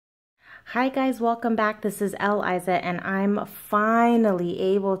Hi guys, welcome back. This is L-iza and I'm finally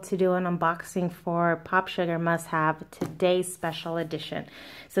able to do an unboxing for Popsugar Must Have Today's Special Edition.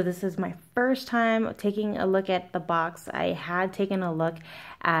 So this is my first time taking a look at the box. I had taken a look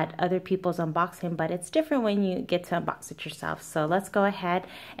at other people's unboxing, but it's different when you get to unbox it yourself. So let's go ahead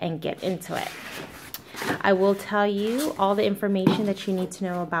and get into it. I will tell you all the information that you need to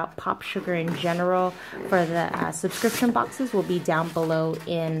know about Popsugar in general for the subscription boxes will be down below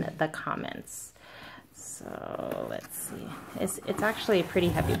in the comments. So let's see. It's actually a pretty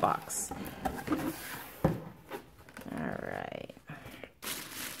heavy box. All right.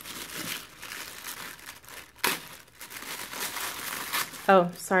 Oh,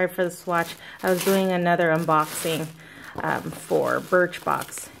 sorry for the swatch. I was doing another unboxing for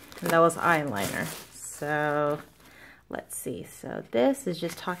Birchbox, and that was eyeliner. So let's see. So this is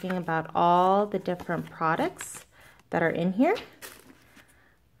just talking about all the different products that are in here.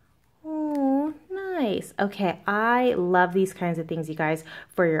 Oh, nice. Okay, I love these kinds of things, you guys.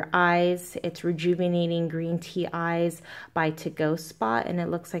 For your eyes, it's Rejuvenating Green Tea Eyes by ToGoSpa, and it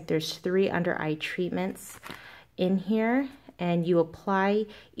looks like there's 3 under eye treatments in here, and you apply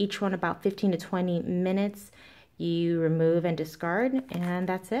each one about 15 to 20 minutes. You remove and discard, and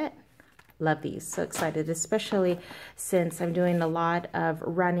that's it. Love these. So excited, especially since I'm doing a lot of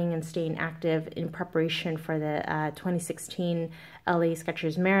running and staying active in preparation for the 2016 LA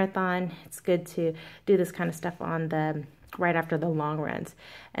Skechers Marathon. It's good to do this kind of stuff on the right after the long runs.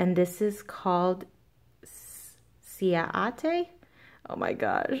 And this is called Ciate. Oh my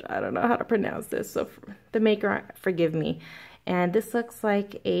gosh, I don't know how to pronounce this. So the maker, forgive me. And this looks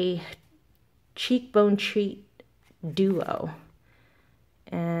like a cheekbone treat duo.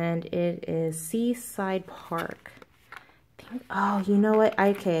 And it is Seaside Park. Oh, you know what?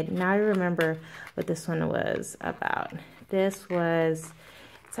 Okay, now I remember what this one was about. This was,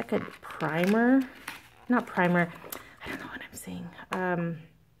 it's like a primer. Not primer. I don't know what I'm saying.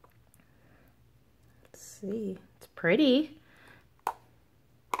 Let's see. It's pretty.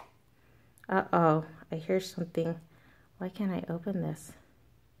 Uh-oh. I hear something. Why can't I open this?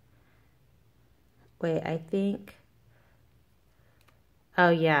 Wait, I think... Oh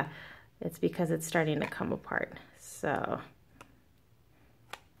yeah, it's because it's starting to come apart. So,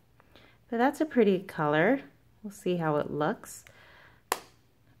 but that's a pretty color. We'll see how it looks.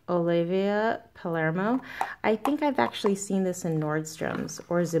 Olivia Palermo. I think I've actually seen this in Nordstrom's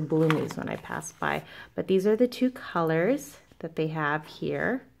or Ziblumi's when I passed by. But these are the 2 colors that they have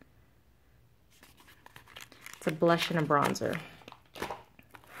here. It's a blush and a bronzer.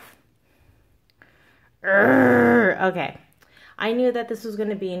 Okay. I knew that this was going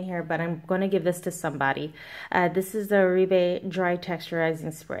to be in here, but I'm going to give this to somebody. This is the Oribe Dry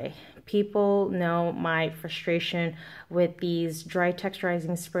Texturizing Spray. People know my frustration with these dry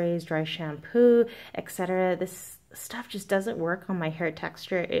texturizing sprays, dry shampoo, etc. This stuff just doesn't work on my hair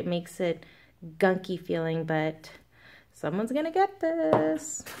texture. It makes it gunky feeling, but someone's going to get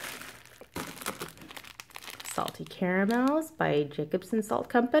this. Salty Caramels by Jacobsen Salt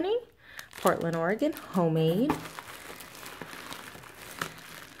Co, Portland, Oregon, homemade.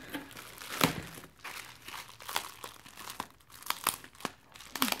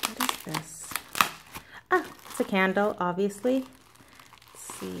 A candle, obviously.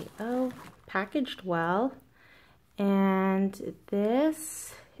 Let's see. Oh, packaged well. And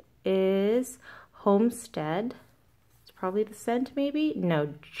this is Homestead. It's probably the scent, maybe?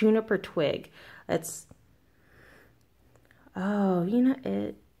 No, juniper twig. It's, oh, you know,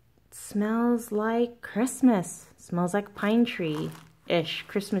 it smells like Christmas. It smells like pine tree-ish,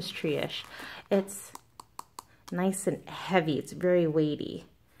 Christmas tree-ish. It's nice and heavy. It's very weighty.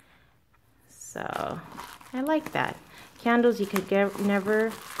 So I like that. Candles, you could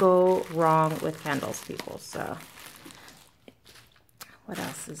never go wrong with candles, people. So what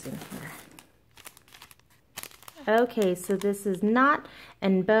else is in here? Okay, so this is knot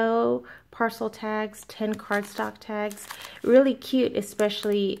and bow parcel tags, 10 cardstock tags. Really cute,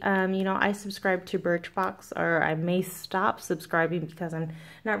 especially, you know, I subscribe to Birchbox, or I may stop subscribing because I'm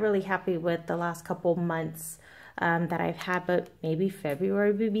not really happy with the last couple months that I've had, but maybe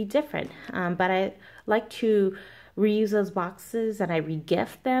February would be different. But I like to reuse those boxes and I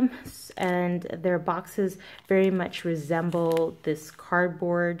regift them, and their boxes very much resemble this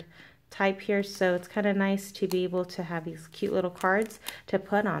cardboard type here, so it's kind of nice to be able to have these cute little cards to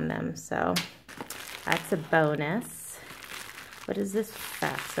put on them. So that's a bonus. What is this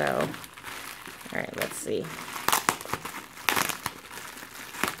fatso? All right, let's see.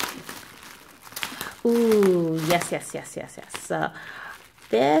 Ooh, yes.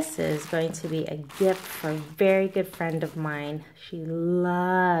 This is going to be a gift for a very good friend of mine. She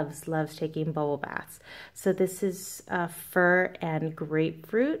loves taking bubble baths. So this is fir and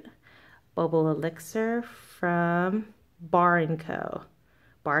grapefruit bubble elixir from Barr-Co.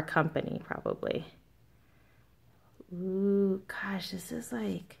 Barr Company, probably. Ooh, gosh, this is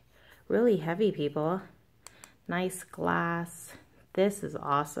like really heavy, people. Nice glass. This is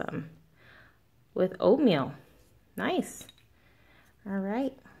awesome. With oatmeal. Nice. All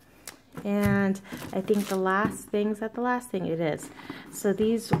right. And I think the last thing, is that the last thing? It is. So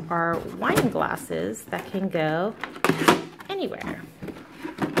these are wine glasses that can go anywhere.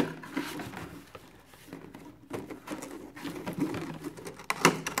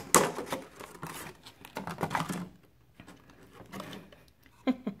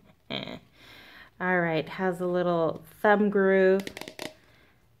 All right, has a little thumb groove.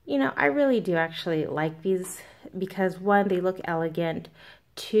 You know, I really do actually like these because one, they look elegant.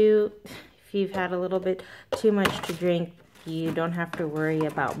 Two, if you've had a little bit too much to drink, you don't have to worry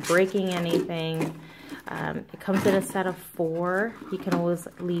about breaking anything. It comes in a set of 4. You can always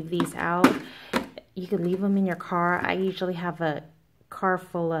leave these out. You can leave them in your car. I usually have a car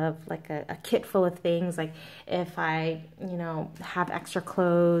full of, like a kit full of things, like if I, you know, have extra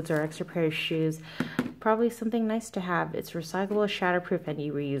clothes or extra pair of shoes, probably something nice to have. It's recyclable, shatterproof, and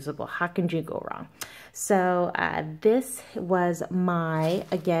reusable. How can you go wrong? So this was my,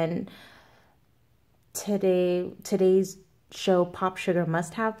 again, today's show Popsugar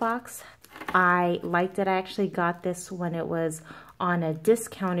must-have box. I liked it. I actually got this when it was on a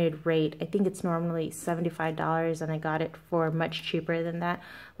discounted rate. I think it's normally $75 and I got it for much cheaper than that,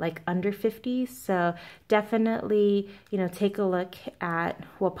 like under $50. So definitely, you know, take a look at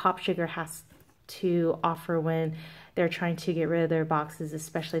what Popsugar has to offer when they're trying to get rid of their boxes,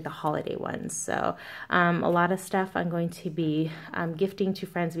 especially the holiday ones. So a lot of stuff I'm going to be gifting to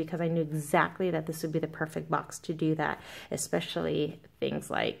friends because I knew exactly that this would be the perfect box to do that, especially things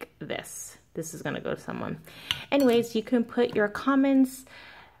like this. This is going to go to someone. Anyways, you can put your comments,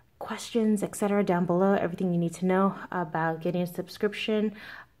 questions, etc. down below, everything you need to know about getting a subscription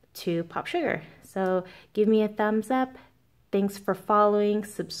to Popsugar. So give me a thumbs up. Thanks for following,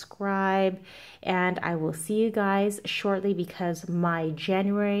 subscribe, and I will see you guys shortly because my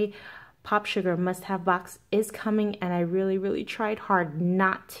January Popsugar must-have box is coming, and I really tried hard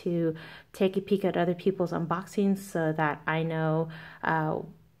not to take a peek at other people's unboxings so that I know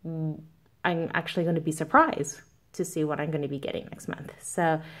I'm actually going to be surprised to see what I'm going to be getting next month.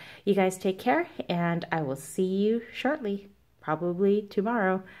 So you guys take care, and I will see you shortly, probably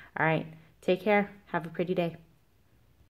tomorrow. All right, take care. Have a pretty day.